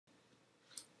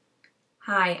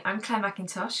Hi, I'm Clare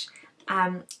Mackintosh.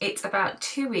 It's about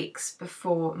 2 weeks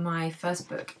before my first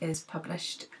book is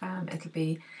published. It'll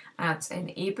be out in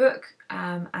ebook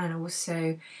and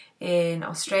also in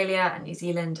Australia and New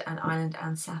Zealand and Ireland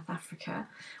and South Africa.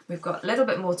 We've got a little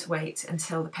bit more to wait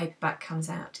until the paperback comes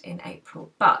out in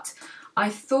April, but I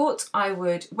thought I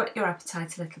would whet your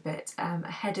appetite a little bit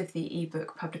ahead of the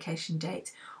ebook publication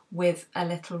date with a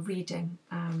little reading,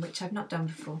 which I've not done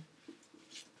before.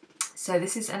 So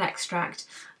this is an extract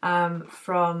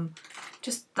from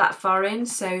just that far in,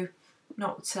 so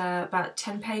not about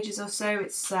 10 pages or so.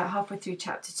 It's halfway through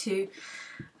chapter 2,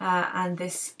 and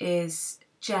this is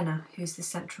Jenna, who's the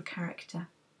central character.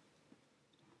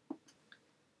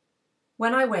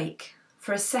 When I wake,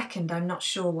 for a second I'm not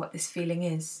sure what this feeling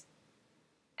is.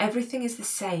 Everything is the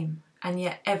same, and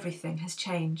yet everything has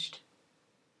changed.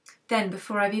 Then,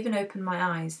 before I've even opened my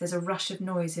eyes, there's a rush of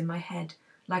noise in my head,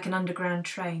 like an underground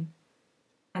train.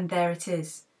 And there it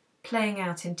is, playing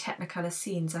out in technicolor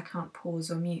scenes I can't pause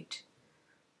or mute.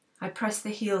 I press the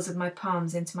heels of my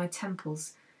palms into my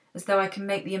temples, as though I can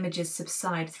make the images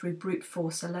subside through brute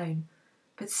force alone,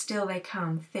 but still they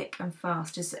come thick and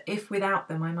fast, as if without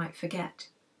them I might forget.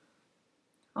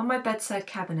 On my bedside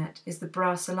cabinet is the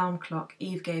brass alarm clock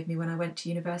Eve gave me when I went to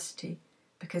university,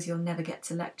 because you'll never get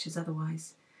to lectures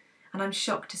otherwise, and I'm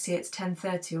shocked to see it's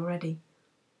 10:30 already.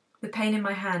 The pain in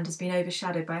my hand has been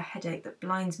overshadowed by a headache that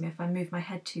blinds me if I move my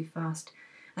head too fast,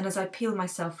 and as I peel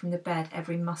myself from the bed,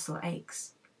 every muscle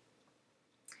aches.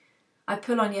 I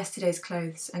pull on yesterday's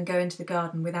clothes and go into the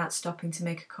garden without stopping to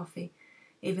make a coffee,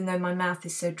 even though my mouth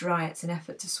is so dry it's an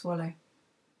effort to swallow.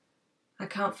 I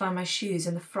can't find my shoes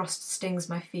and the frost stings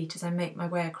my feet as I make my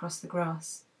way across the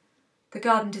grass. The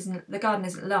garden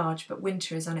isn't large, but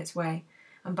winter is on its way,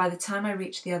 and by the time I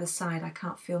reach the other side I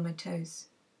can't feel my toes.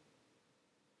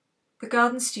 The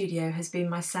garden studio has been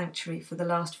my sanctuary for the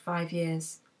last 5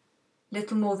 years.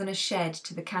 Little more than a shed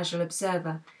to the casual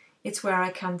observer, it's where I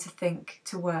come to think,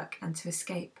 to work and to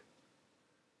escape.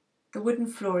 The wooden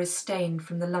floor is stained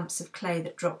from the lumps of clay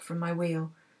that drop from my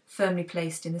wheel, firmly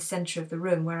placed in the centre of the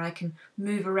room where I can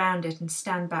move around it and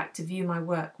stand back to view my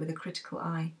work with a critical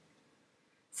eye.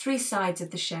 3 sides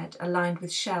of the shed are lined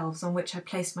with shelves on which I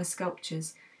place my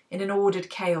sculptures in an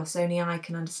ordered chaos only I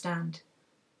can understand.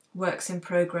 Works in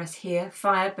progress here,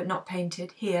 fired but not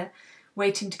painted here,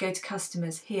 waiting to go to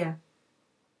customers here.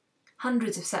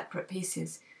 Hundreds of separate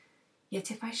pieces,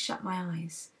 yet if I shut my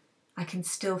eyes, I can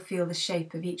still feel the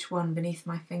shape of each one beneath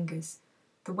my fingers,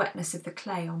 the wetness of the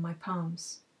clay on my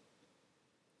palms.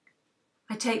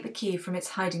 I take the key from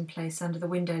its hiding place under the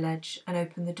window ledge and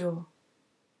open the door.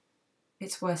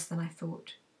 It's worse than I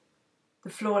thought. The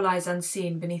floor lies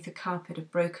unseen beneath a carpet of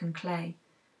broken clay,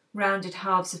 rounded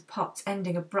halves of pots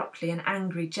ending abruptly in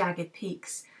angry, jagged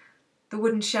peaks. The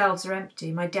wooden shelves are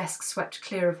empty, my desk swept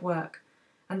clear of work,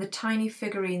 and the tiny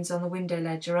figurines on the window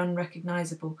ledge are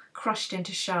unrecognisable, crushed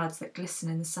into shards that glisten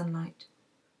in the sunlight.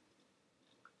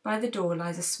 By the door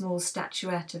lies a small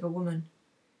statuette of a woman.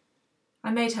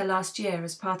 I made her last year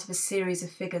as part of a series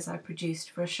of figures I produced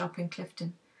for a shop in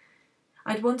Clifton.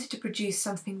 I'd wanted to produce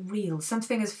something real,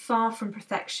 something as far from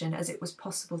perfection as it was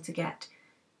possible to get,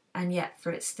 and yet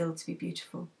for it still to be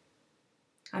beautiful.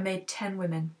 I made 10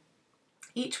 women,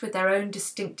 each with their own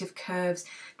distinctive curves,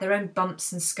 their own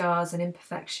bumps and scars and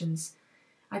imperfections.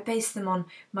 I based them on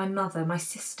my mother, my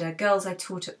sister, girls I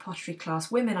taught at pottery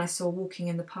class, women I saw walking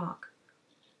in the park.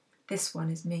 This one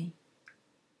is me.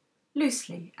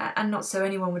 Loosely, and not so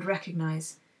anyone would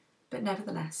recognise, but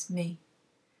nevertheless me.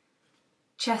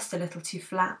 Chest a little too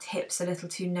flat, hips a little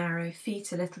too narrow,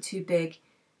 feet a little too big,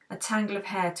 a tangle of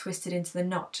hair twisted into the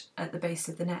knot at the base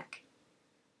of the neck.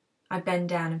 I bend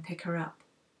down and pick her up.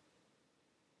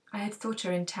 I had thought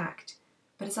her intact,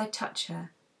 but as I touch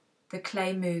her, the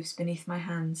clay moves beneath my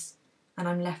hands, and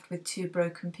I'm left with 2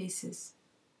 broken pieces.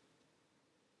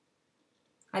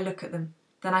 I look at them,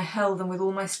 then I hurl them with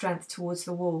all my strength towards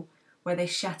the wall, where they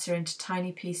shatter into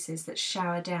tiny pieces that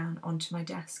shower down onto my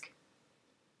desk.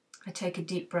 I take a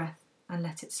deep breath and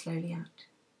let it slowly out.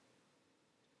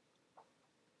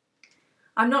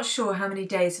 I'm not sure how many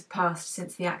days have passed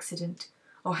since the accident,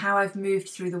 or how I've moved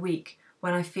through the week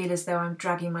when I feel as though I'm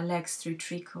dragging my legs through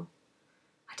treacle.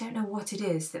 I don't know what it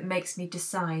is that makes me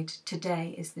decide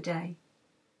today is the day,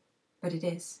 but it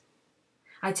is.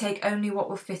 I take only what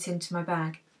will fit into my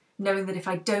bag, knowing that if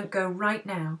I don't go right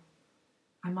now,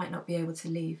 I might not be able to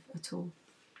leave at all.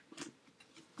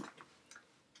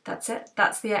 That's it.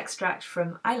 That's the extract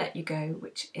from I Let You Go,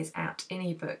 which is out in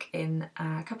ebook in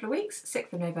a couple of weeks,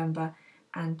 6th of November,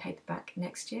 and paperback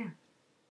next year.